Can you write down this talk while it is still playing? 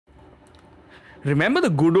Remember the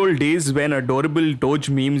good old days when adorable Doge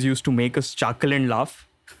memes used to make us chuckle and laugh?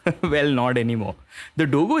 Well, not anymore. The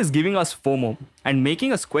Dogo is giving us FOMO and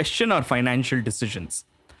making us question our financial decisions.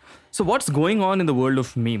 So, what's going on in the world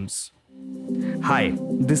of memes? Hi,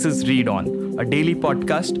 this is Read On, a daily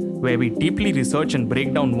podcast where we deeply research and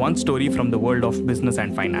break down one story from the world of business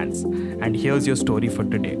and finance. And here's your story for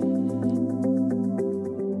today.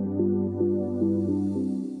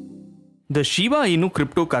 The Shiba Inu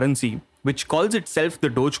cryptocurrency, which calls itself the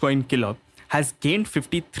Dogecoin killer, has gained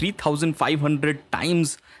 53,500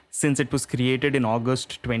 times since it was created in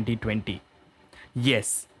August 2020.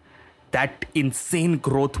 Yes, that insane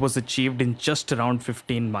growth was achieved in just around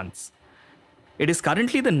 15 months. It is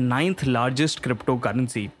currently the ninth largest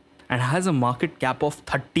cryptocurrency and has a market cap of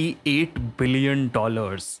 $38 billion.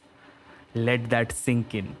 Let that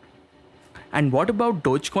sink in. And what about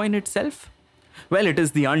Dogecoin itself? Well, it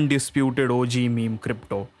is the undisputed OG meme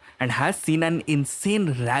crypto and has seen an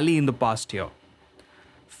insane rally in the past year.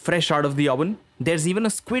 Fresh out of the oven, there's even a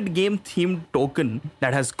Squid Game themed token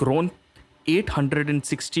that has grown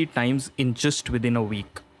 860 times in just within a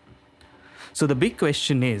week. So the big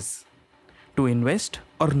question is, to invest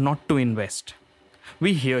or not to invest?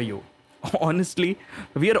 We hear you. Honestly,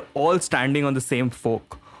 we are all standing on the same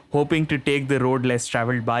fork, hoping to take the road less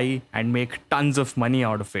traveled by and make tons of money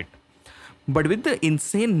out of it. But with the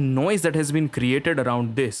insane noise that has been created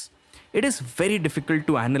around this, it is very difficult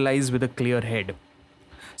to analyze with a clear head.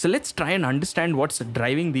 So let's try and understand what's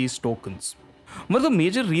driving these tokens. One of the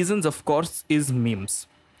major reasons, of course, is memes.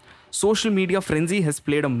 Social media frenzy has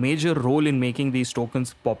played a major role in making these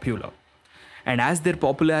tokens popular. And as their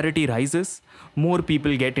popularity rises, more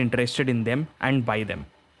people get interested in them and buy them.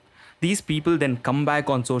 These people then come back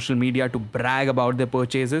on social media to brag about their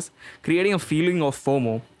purchases, creating a feeling of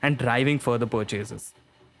FOMO and driving further purchases.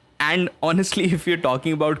 And honestly, if you're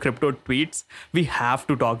talking about crypto tweets, we have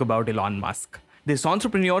to talk about Elon Musk. This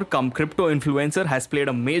entrepreneur cum crypto influencer has played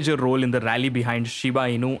a major role in the rally behind Shiba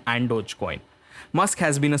Inu and Dogecoin. Musk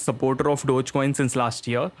has been a supporter of Dogecoin since last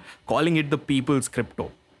year, calling it the people's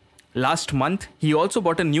crypto. Last month, he also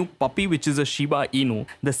bought a new puppy which is a Shiba Inu,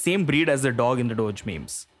 the same breed as the dog in the Doge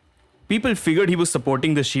memes. People figured he was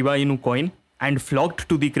supporting the Shiba Inu coin and flocked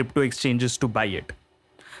to the crypto exchanges to buy it.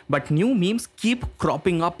 But new memes keep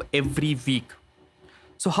cropping up every week.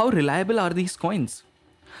 So how reliable are these coins?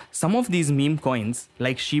 Some of these meme coins,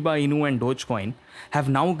 like Shiba Inu and Dogecoin, have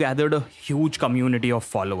now gathered a huge community of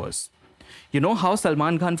followers. You know how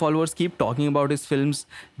Salman Khan followers keep talking about his films,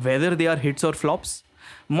 whether they are hits or flops?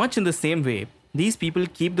 Much in the same way, these people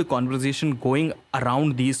keep the conversation going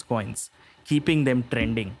around these coins, keeping them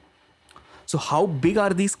trending. So how big are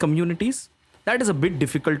these communities? That is a bit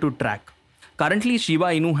difficult to track. Currently, Shiba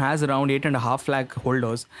Inu has around 8.5 lakh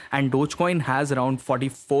holders and Dogecoin has around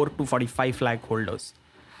 44 to 45 lakh holders.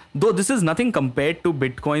 Though this is nothing compared to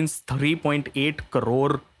Bitcoin's 3.8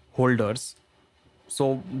 crore holders.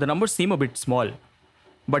 So the numbers seem a bit small.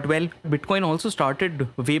 But well, Bitcoin also started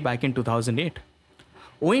way back in 2008.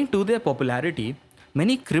 Owing to their popularity,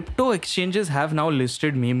 many crypto exchanges have now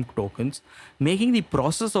listed meme tokens, making the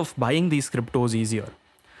process of buying these cryptos easier.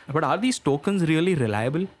 But are these tokens really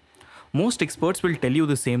reliable? Most experts will tell you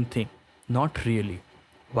the same thing. Not really.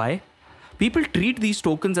 Why? People treat these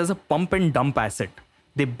tokens as a pump and dump asset.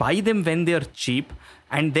 They buy them when they are cheap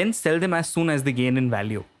and then sell them as soon as they gain in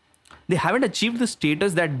value. They haven't achieved the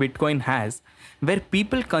status that Bitcoin has, where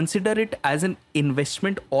people consider it as an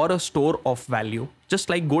investment or a store of value, just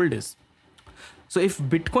like gold is. So if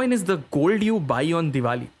Bitcoin is the gold you buy on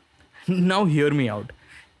Diwali, now hear me out.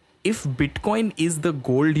 If Bitcoin is the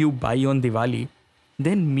gold you buy on Diwali,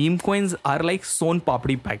 then meme coins are like son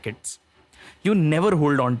papdi packets. You never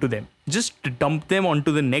hold on to them. Just dump them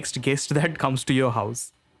onto the next guest that comes to your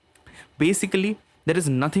house. Basically, there is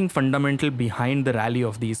nothing fundamental behind the rally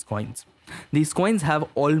of these coins. These coins have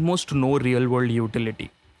almost no real world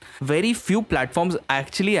utility. Very few platforms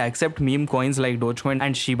actually accept meme coins like Dogecoin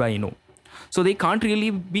and Shiba Inu. So they can't really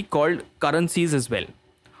be called currencies as well.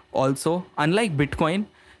 Also, unlike Bitcoin,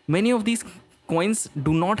 many of these coins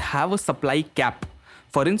do not have a supply cap.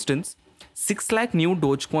 For instance, 6 lakh new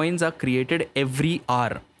Dogecoins are created every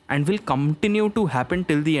hour and will continue to happen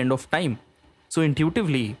till the end of time. So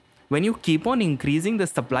intuitively, when you keep on increasing the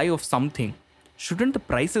supply of something, shouldn't the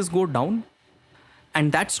prices go down?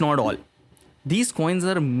 And that's not all. These coins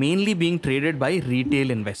are mainly being traded by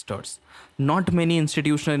retail investors. Not many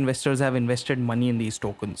institutional investors have invested money in these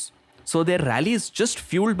tokens. So their rally is just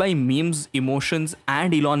fueled by memes, emotions,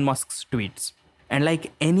 and Elon Musk's tweets. And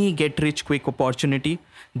like any get rich quick opportunity,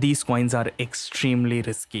 these coins are extremely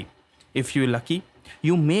risky. If you're lucky,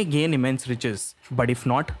 You may gain immense riches, but if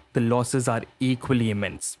not, the losses are equally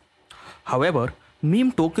immense. However,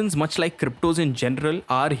 meme tokens, much like cryptos in general,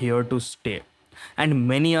 are here to stay, and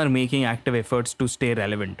many are making active efforts to stay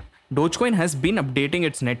relevant. Dogecoin has been updating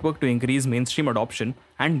its network to increase mainstream adoption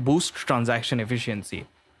and boost transaction efficiency.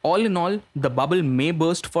 All in all, the bubble may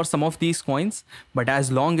burst for some of these coins, but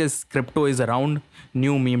as long as crypto is around,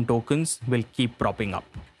 new meme tokens will keep propping up.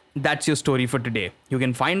 That's your story for today. You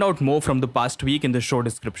can find out more from the past week in the show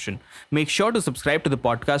description. Make sure to subscribe to the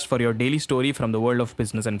podcast for your daily story from the world of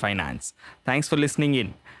business and finance. Thanks for listening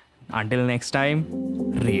in. Until next time,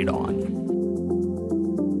 read on.